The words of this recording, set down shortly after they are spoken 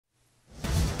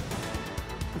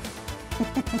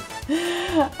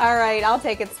All right, I'll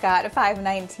take it, Scott. At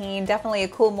 5:19. Definitely a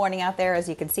cool morning out there. As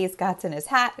you can see, Scott's in his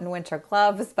hat and winter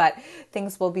gloves, but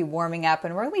things will be warming up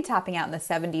and we're going to be topping out in the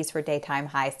 70s for daytime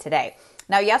highs today.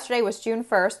 Now, yesterday was June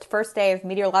 1st, first day of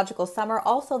meteorological summer,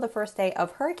 also the first day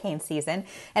of hurricane season.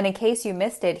 And in case you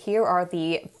missed it, here are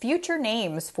the future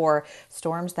names for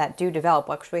storms that do develop.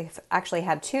 We've actually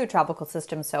had two tropical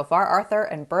systems so far, Arthur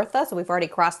and Bertha, so we've already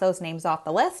crossed those names off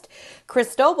the list.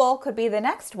 Cristobal could be the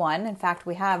next one. In fact,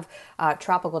 we have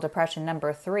tropical depression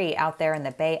number 3 out there in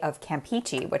the Bay of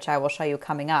Campeche, which I will show you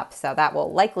coming up. So that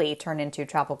will likely turn into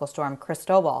tropical storm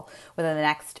Cristobal within the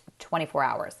next 24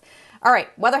 hours. All right,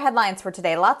 weather headlines for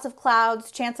today. Lots of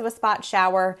clouds, chance of a spot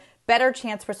shower, better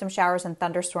chance for some showers and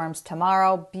thunderstorms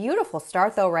tomorrow. Beautiful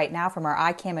start, though, right now from our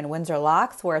ICAM and Windsor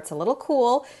locks, where it's a little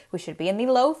cool. We should be in the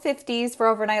low 50s for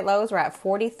overnight lows. We're at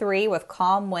 43 with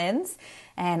calm winds.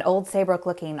 And Old Saybrook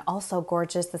looking also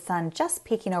gorgeous. The sun just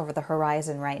peeking over the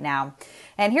horizon right now.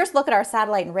 And here's a look at our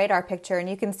satellite and radar picture. And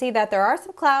you can see that there are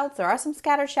some clouds. There are some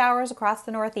scattered showers across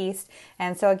the northeast.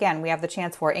 And so again, we have the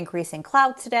chance for increasing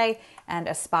clouds today, and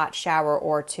a spot shower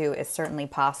or two is certainly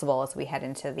possible as we head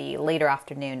into the later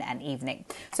afternoon and evening.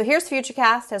 So here's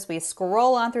Futurecast as we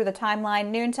scroll on through the timeline.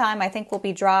 Noontime, I think, will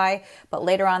be dry, but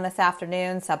later on this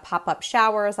afternoon, some pop-up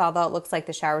showers, although it looks like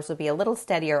the showers will be a little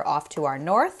steadier off to our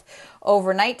north.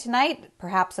 Overnight tonight,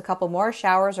 perhaps a couple more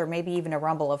showers or maybe even a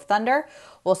rumble of thunder.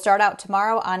 We'll start out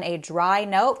tomorrow on a dry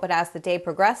note, but as the day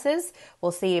progresses,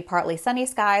 we'll see partly sunny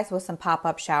skies with some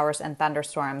pop-up showers and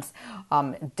thunderstorms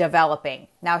developing.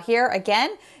 Now here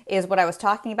again is what I was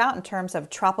talking about in terms of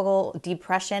tropical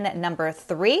depression number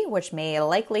 3, which may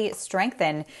likely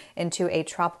strengthen into a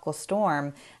tropical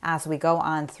storm as we go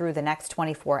on through the next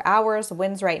 24 hours.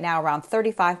 Winds right now around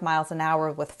 35 miles an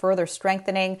hour with further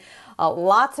strengthening.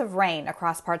 Lots of rain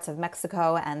across parts of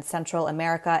Mexico and Central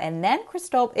America. And then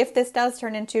Cristobal, if this does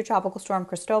turn into Tropical Storm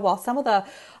Cristobal, some of the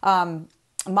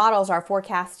models are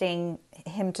forecasting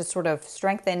him to sort of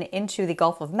strengthen into the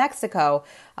Gulf of Mexico.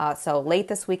 So late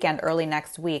this weekend, early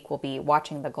next week, we'll be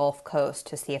watching the Gulf Coast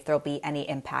to see if there'll be any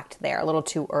impact there. A little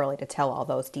too early to tell all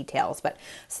those details, but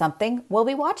something we'll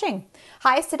be watching.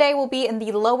 Highs today will be in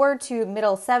the lower to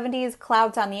middle 70s.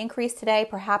 Clouds on the increase today,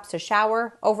 perhaps a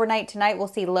shower. Overnight tonight, we'll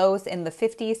see lows in the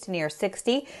 50s to near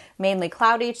 60. Mainly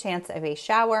cloudy, chance of a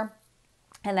shower.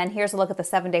 And then here's a look at the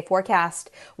 7-day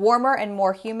forecast. Warmer and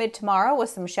more humid tomorrow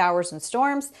with some showers and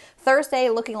storms. Thursday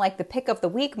looking like the pick of the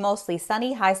week, mostly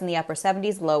sunny, highs in the upper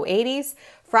 70s, low 80s.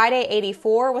 Friday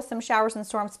 84 with some showers and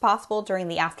storms possible during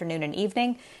the afternoon and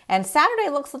evening. And Saturday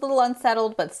looks a little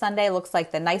unsettled, but Sunday looks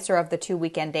like the nicer of the 2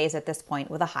 weekend days at this point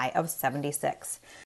with a high of 76.